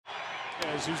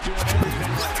Diaz, who's doing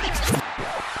everything right.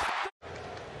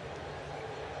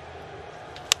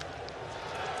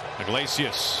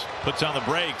 Iglesias puts on the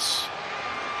brakes.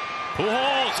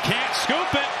 Pujols can't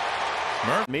scoop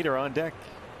it. Meter on deck.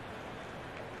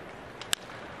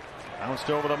 Bounced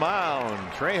over the mound.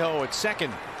 Trejo at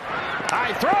second.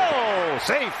 High throw.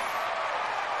 Safe.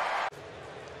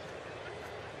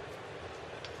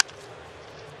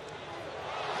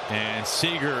 And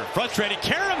Seager frustrated.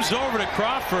 Karam's over to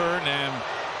Crawford and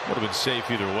would have been safe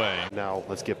either way. Now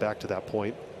let's get back to that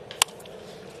point.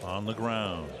 On the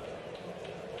ground.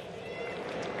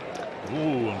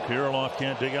 Ooh, and Kirilloff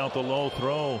can't dig out the low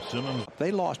throw. Simmons.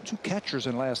 They lost 2 catchers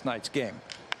in last night's game.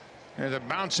 There's a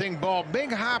bouncing ball.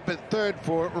 Big hop at third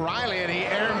for Riley, and he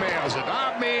airmails it.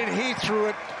 I mean, he threw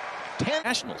it 10.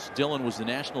 Nationals. Dillon was the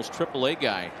Nationals AAA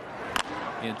guy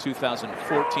in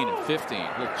 2014 and 15.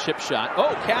 Little chip shot.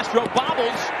 Oh, Castro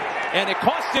bobbles, and it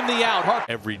cost him the out.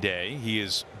 Every day he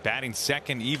is batting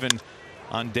second, even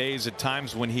on days at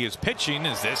times when he is pitching.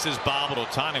 As this is bobbled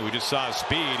Ohtani. We just saw his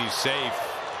speed. He's safe.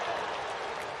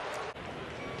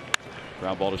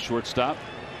 Ground ball to shortstop.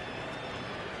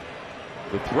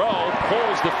 The throw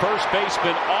pulls the first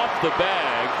baseman off the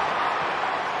bag.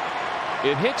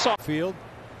 It hits off field.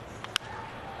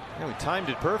 And we timed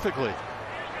it perfectly.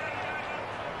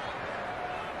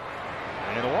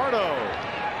 And Eduardo.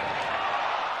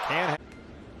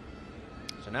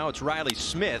 So now it's Riley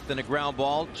Smith and a ground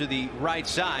ball to the right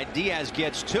side. Diaz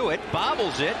gets to it,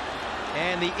 bobbles it,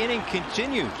 and the inning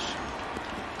continues.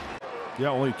 Yeah,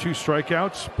 only 2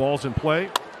 strikeouts. Ball's in play.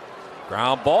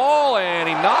 ground ball, and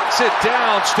he knocks it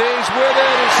down, stays with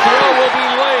it. His throw will be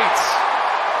late.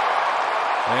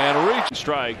 And reach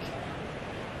strike.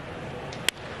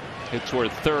 Hit toward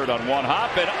third on one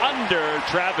hop and under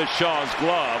Travis Shaw's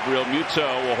glove. Real Muto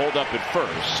will hold up at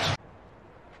first.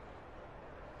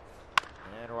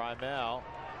 And Rymel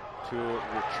to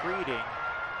retreating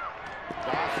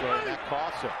Dawson, and that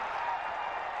costs him.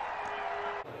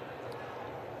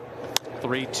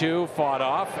 3-2 fought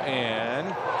off and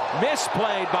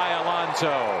misplayed by Alonso.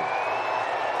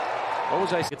 What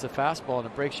was I? It's a fastball and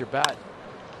it breaks your bat.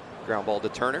 Ground ball to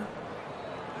Turner.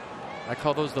 I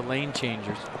call those the lane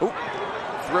changers. Ooh.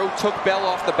 Throw took Bell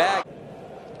off the bag.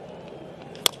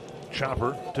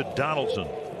 Chopper to Donaldson.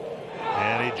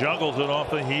 And he juggles it off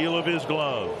the heel of his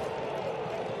glove.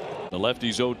 The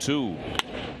lefty's 0-2.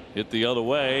 Hit the other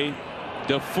way.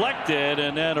 Deflected,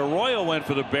 and then Arroyo went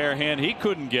for the bare hand. He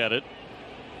couldn't get it.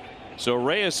 So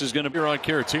Reyes is going to be on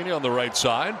Caratini on the right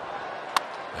side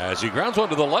as he grounds one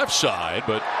to the left side,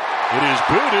 but it is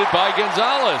booted by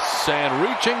Gonzalez, and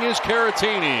reaching is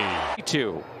Caratini.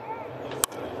 2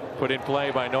 put in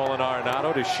play by Nolan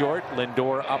Arenado to short.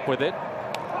 Lindor up with it,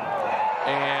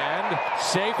 and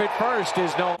safe at first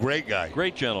is Nolan. Great guy.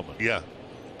 Great gentleman. Yeah.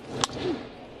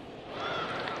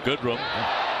 Goodrum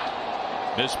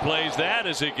misplays that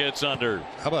as it gets under.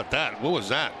 How about that? What was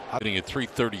that? Hitting at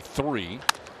 333.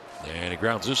 And he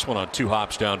grounds this one on 2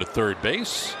 hops down to third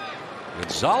base.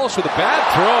 Gonzalez with a bad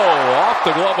throw off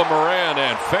the glove of Moran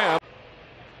and Pham.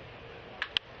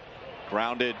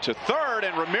 Grounded to third,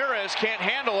 and Ramirez can't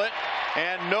handle it,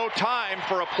 and no time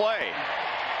for a play.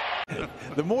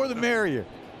 The more the merrier.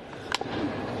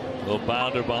 Little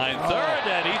bounder behind third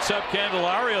that eats up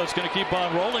Candelario. It's going to keep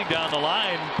on rolling down the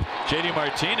line. JD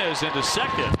Martinez into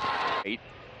second.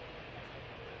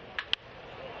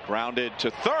 Grounded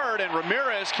to third, and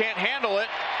Ramirez can't handle it,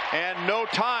 and no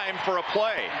time for a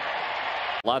play.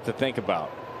 A lot to think about.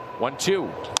 1-2.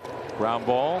 Ground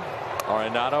ball.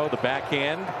 Arenado, the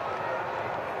backhand.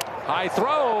 High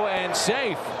throw and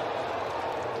safe.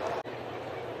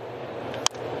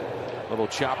 Little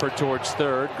chopper towards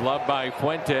third. Glove by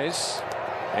Fuentes.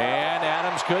 And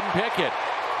Adams couldn't pick it.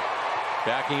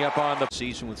 Backing up on the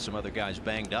season with some other guys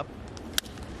banged up.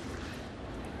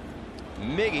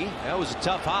 Miggy, that was a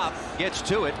tough hop, gets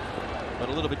to it, but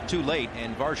a little bit too late,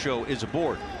 and Varsho is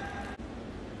aboard.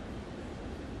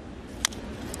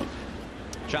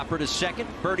 Chopper to second,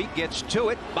 Birdie gets to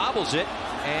it, bobbles it,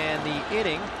 and the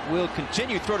inning will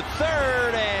continue. Throw to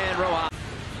third, and Rojas.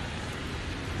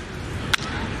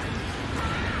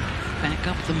 Back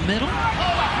up the middle,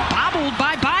 bobbled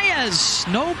by Baez.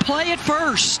 No play at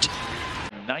first.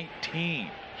 19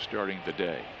 starting the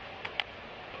day.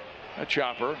 A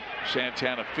chopper,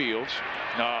 Santana fields.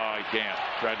 No, he can't.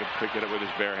 Tried to pick it up with his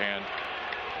bare hand.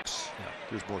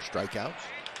 There's more strikeouts.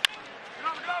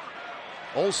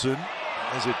 Olson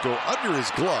has it go under his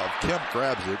glove. Kemp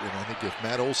grabs it, and I think if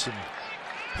Matt Olson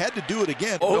had to do it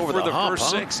again over the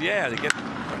first 6, yeah, to get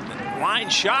line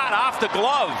shot off the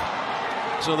glove.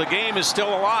 So the game is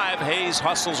still alive. Hayes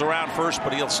hustles around first,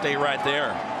 but he'll stay right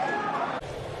there.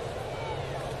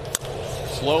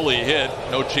 Slowly hit.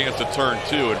 No chance to turn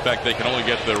two. In fact, they can only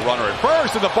get the runner at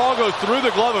first, and the ball goes through the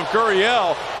glove of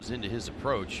Gurriel. Into his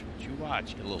approach. But you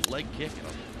watch, a little leg kick and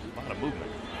a lot of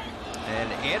movement.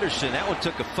 And Anderson, that one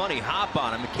took a funny hop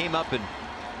on him. It came up and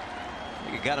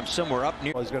it got him somewhere up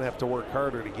near. He's going to have to work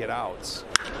harder to get outs.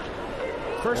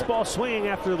 First ball swinging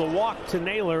after the walk to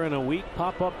Naylor and a weak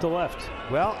pop up to left.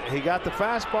 Well, he got the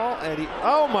fastball and he,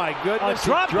 oh my goodness. A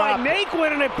drop by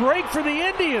Naquin and a break for the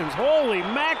Indians. Holy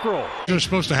mackerel. It was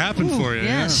supposed to happen for you.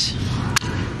 Yes.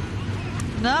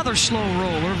 Yeah. Another slow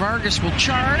roller. Vargas will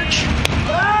charge.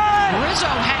 Rizzo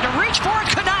had to reach for it,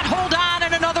 could not hold on,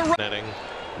 and another inning,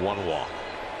 one walk.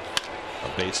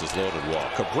 A bases loaded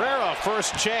walk. Cabrera,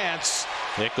 first chance.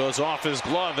 It goes off his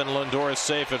glove, and Lindor is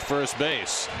safe at first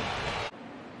base.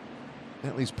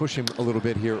 At least push him a little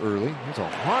bit here early. There's a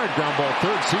hard ground ball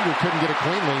third. Seager couldn't get it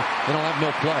cleanly, and he'll have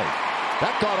no play.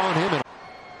 That got on him. And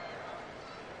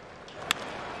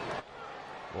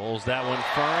rolls that one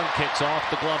firm, kicks off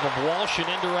the glove of Walsh and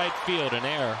into right field. An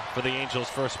error for the Angels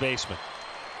first baseman.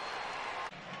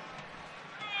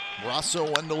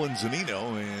 Rosso, Wendell, and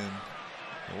Zunino, and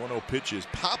the 1-0 pitch is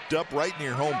popped up right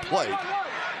near home plate.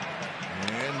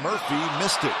 And Murphy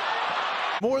missed it.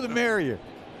 More the merrier.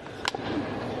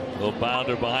 Little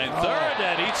bounder behind third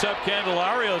that eats up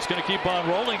Candelario. It's going to keep on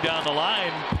rolling down the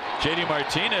line. JD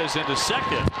Martinez into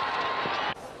second.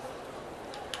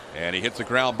 And he hits a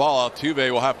ground ball.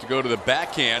 Altuve will have to go to the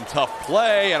backhand. Tough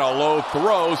play and a low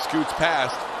throw. Scoots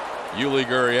past Yuli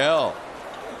Gurriel.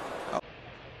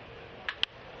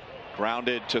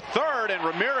 Grounded to third, and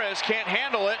Ramirez can't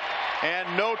handle it,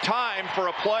 and no time for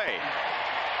a play.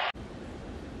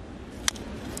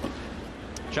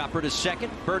 Chopper to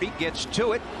second. Birdie gets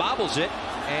to it, bobbles it,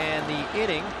 and the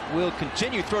inning will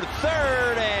continue. Throw to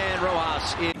third, and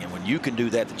Rojas in. And when you can do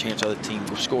that, the chance other team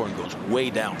will score and goes way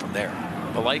down from there.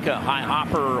 Valaika, high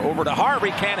hopper over to Harvey,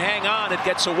 can't hang on, it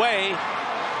gets away.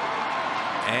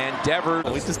 And Devers.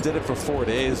 We just did it for 4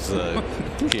 days,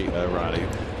 Ronnie.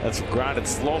 That's grounded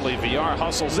slowly. VR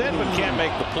hustles in, but can't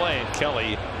make the play. And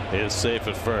Kelly is safe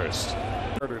at first.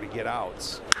 Harder to get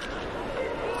outs.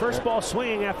 First ball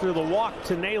swinging after the walk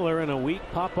to Naylor and a weak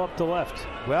pop up to left.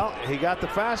 Well, he got the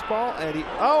fastball and he,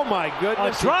 oh my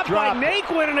goodness. A drop by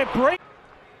Naquin and a break.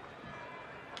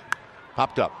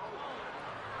 Hopped up.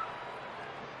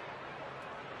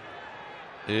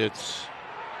 It's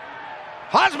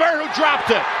Hosmer who dropped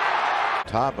it.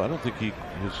 Top, I don't think he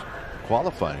is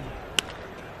qualifying.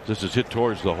 This is hit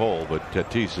towards the hole, but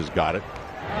Tatis has got it.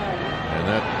 And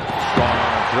that strong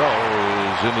throw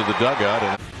is into the dugout.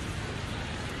 And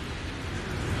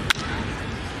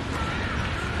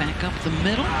back up the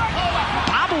middle.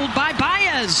 Bobbled by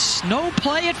Baez. No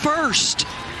play at first.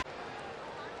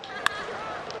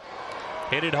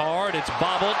 Hit it hard. It's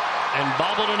bobbled and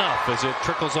bobbled enough as it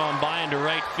trickles on by into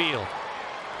right field.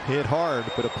 Hit hard,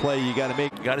 but a play you got to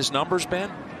make. You got his numbers,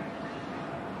 Ben?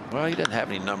 Well, he doesn't have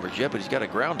any numbers yet, but he's got a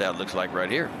ground out, looks like, right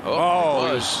here.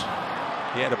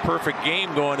 He had a perfect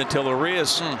game going until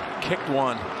Arias kicked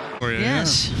one.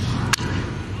 Yes.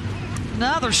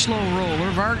 Another slow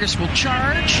roller. Vargas will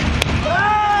charge.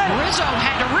 Rizzo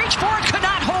had to reach for it, could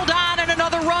not hold on, and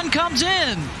another run comes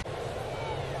in.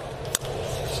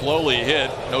 Slowly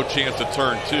hit. No chance to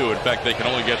turn two. In fact, they can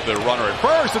only get the runner at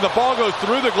first, and the ball goes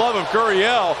through the glove of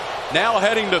Gurriel. Now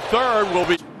heading to third will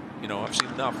be. You know, I've seen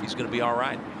enough. He's going to be all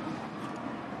right.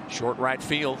 Short right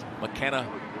field. McKenna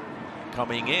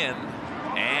coming in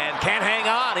and can't hang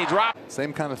on. He dropped.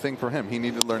 Same kind of thing for him. He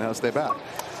needed to learn how to stay back.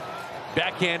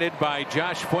 Backhanded by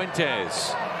Josh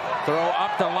Fuentes. Throw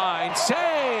up the line.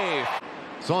 Safe.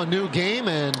 Saw a new game,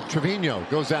 and Trevino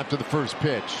goes after the first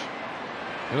pitch.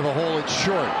 Into the hole, it's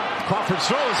short. Crawford's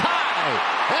throw is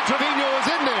high, and Trevino is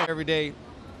in there. Every day,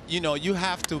 you know, you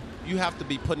have to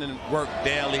be putting in work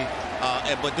daily,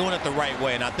 but doing it the right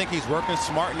way. And I think he's working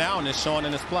smart now, and it's showing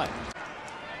in his play.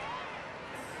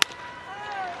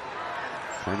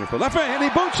 Turner for left hand, and he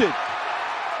boots it.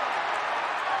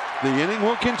 The inning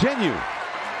will continue.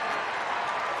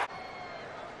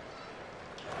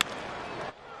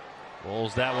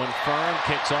 Rolls that one firm,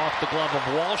 kicks off the glove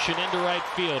of Walsh and into right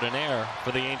field. An error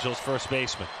for the Angels first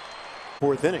baseman.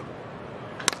 Fourth inning.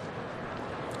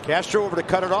 Castro over to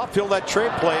cut it off. He'll let Trey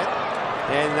play it.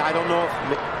 And I don't know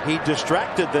if he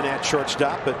distracted the net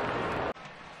shortstop, but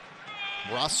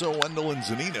Rosso, Wendell, and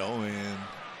Zunino, and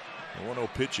the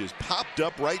 1-0 pitch is popped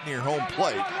up right near home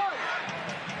plate.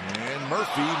 And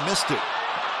Murphy missed it.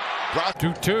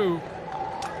 2-2.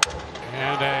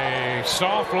 And a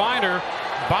soft liner,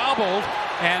 bobbled,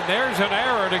 and there's an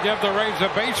error to give the Rays a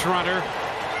base runner.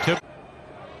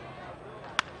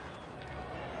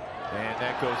 And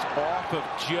that goes off of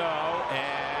Joe,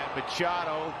 and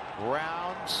Machado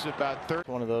rounds about third.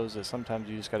 One of those that sometimes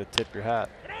you just got to tip your hat.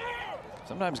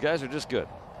 Sometimes guys are just good.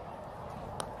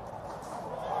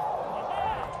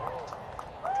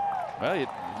 Well, you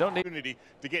don't need opportunity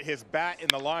to get his bat in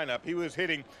the lineup. He was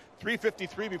hitting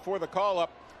 .353 before the call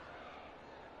up.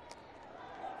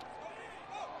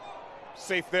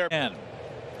 Safe there. And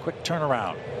quick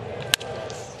turnaround.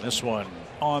 This one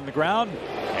on the ground,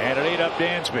 and it ate up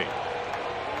Dansby.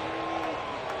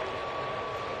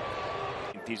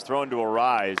 He's thrown to a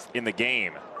rise in the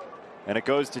game, and it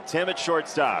goes to Tim at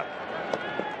shortstop.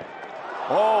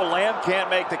 Oh, Lamb can't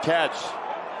make the catch.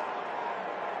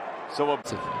 So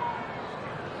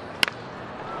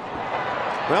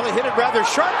well, he hit it rather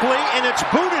sharply, and it's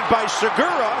booted by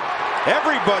Segura.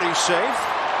 Everybody's safe.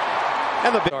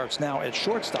 And the starts now at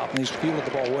shortstop, and he's fielded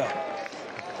the ball well.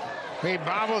 He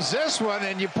bobbles this one,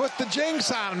 and you put the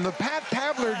jinx on him. The Pat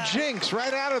Pavler jinx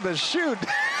right out of the chute.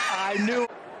 I knew.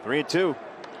 3-2.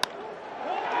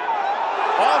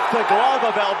 Off the glove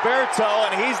of Alberto,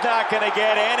 and he's not going to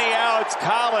get any outs.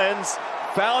 Collins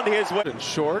found his way.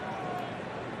 Short.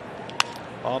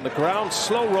 On the ground,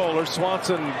 slow roller.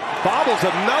 Swanson bobbles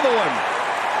another one.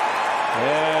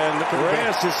 And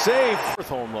Reyes is safe. Fourth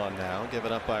home run now,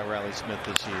 given up by Riley Smith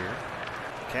this year.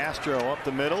 Castro up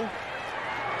the middle.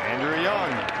 Andrew Young.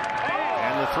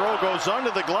 And the throw goes under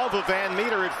the glove of Van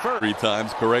Meter at first. 3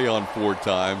 times, Correa on 4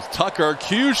 times. Tucker,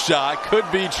 Q shot, could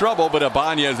be trouble, but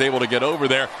Ibanez able to get over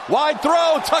there. Wide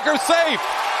throw, Tucker safe.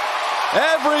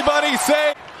 Everybody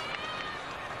safe.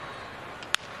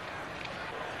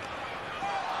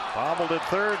 Bobbled at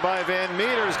third by Van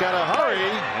Meter's got to hurry,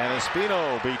 and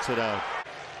Espino beats it out.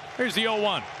 Here's the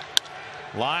 0-1.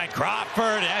 Line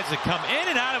Crawford has it come in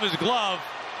and out of his glove.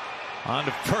 On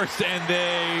to first,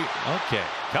 and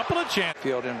couple of chances.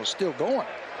 Field and was still going.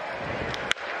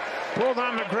 Pulled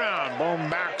on the ground. Bohm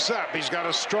backs up. He's got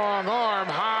a strong arm.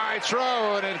 High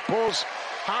throw, and it pulls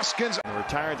Hoskins.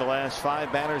 Retired the last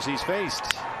 5 batters he's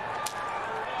faced.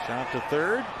 Shot to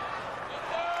third.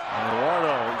 And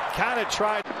Eduardo kind of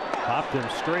tried. Popped him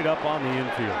straight up on the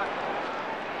infield.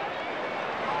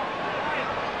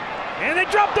 And they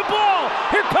dropped the ball.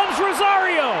 Here comes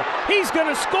Rosario. He's going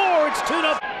to score. It's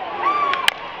 2-0.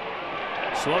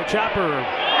 Slow chopper.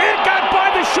 It got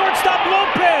by the shortstop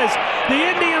Lopez. The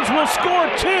Indians will score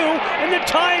 2, and the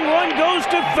tying run goes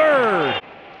to third.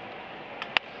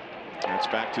 It's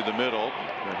back to the middle,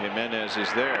 but Jimenez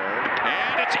is there,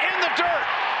 and it's in the dirt.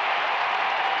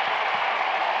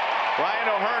 Brian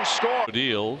O'Hearn scores.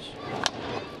 Deals,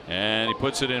 and he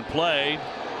puts it in play.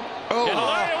 And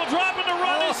Hilario will drop, and the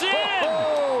run is in.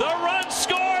 The run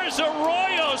scores.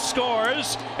 Arroyo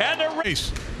scores, and the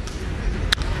race.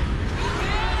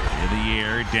 The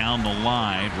air down the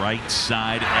line, right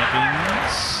side,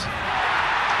 Evans.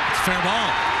 It's fair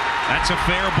ball. That's a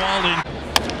fair ball in.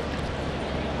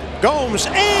 Gomes,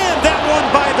 and that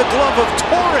one by the glove of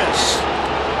Torres.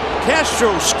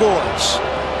 Castro scores.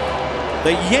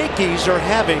 The Yankees are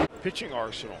having pitching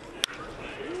arsenal.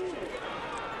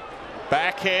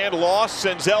 Backhand lost.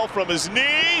 Senzel from his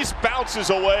knees bounces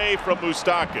away from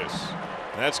Moustakas.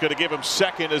 That's going to give him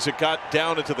second as it got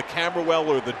down into the camera well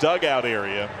or the dugout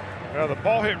area. The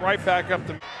ball hit right back up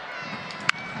the.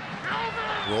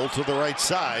 Roll to the right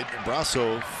side.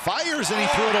 Brasso fires and he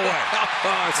threw it away.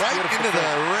 Right into the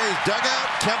Rays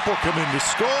dugout. Kemp will come in to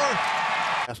score.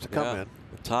 Has to come in.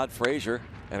 Todd Frazier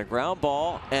and a ground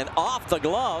ball and off the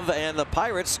glove, and the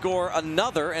Pirates score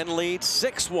another and lead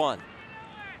 6-1.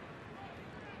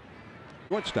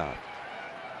 Shortstop.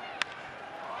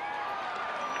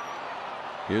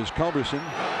 Here's Culberson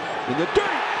in the dirt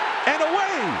and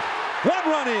away. 1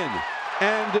 run in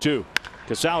and 2.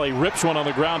 Casale rips one on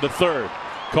the ground to third.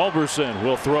 Culberson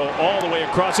will throw all the way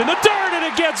across in the dirt, and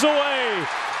it gets away.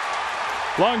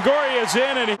 Longoria's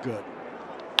in, and he good.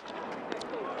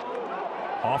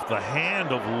 Off the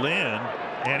hand of Lynn,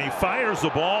 and he fires the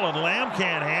ball, and Lamb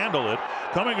can't handle it.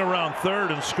 Coming around third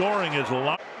and scoring is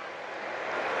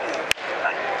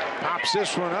Pops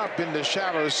this one up into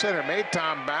shallow center.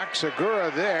 Maton back.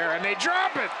 Segura there, and they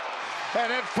drop it.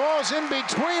 And it falls in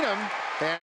between them.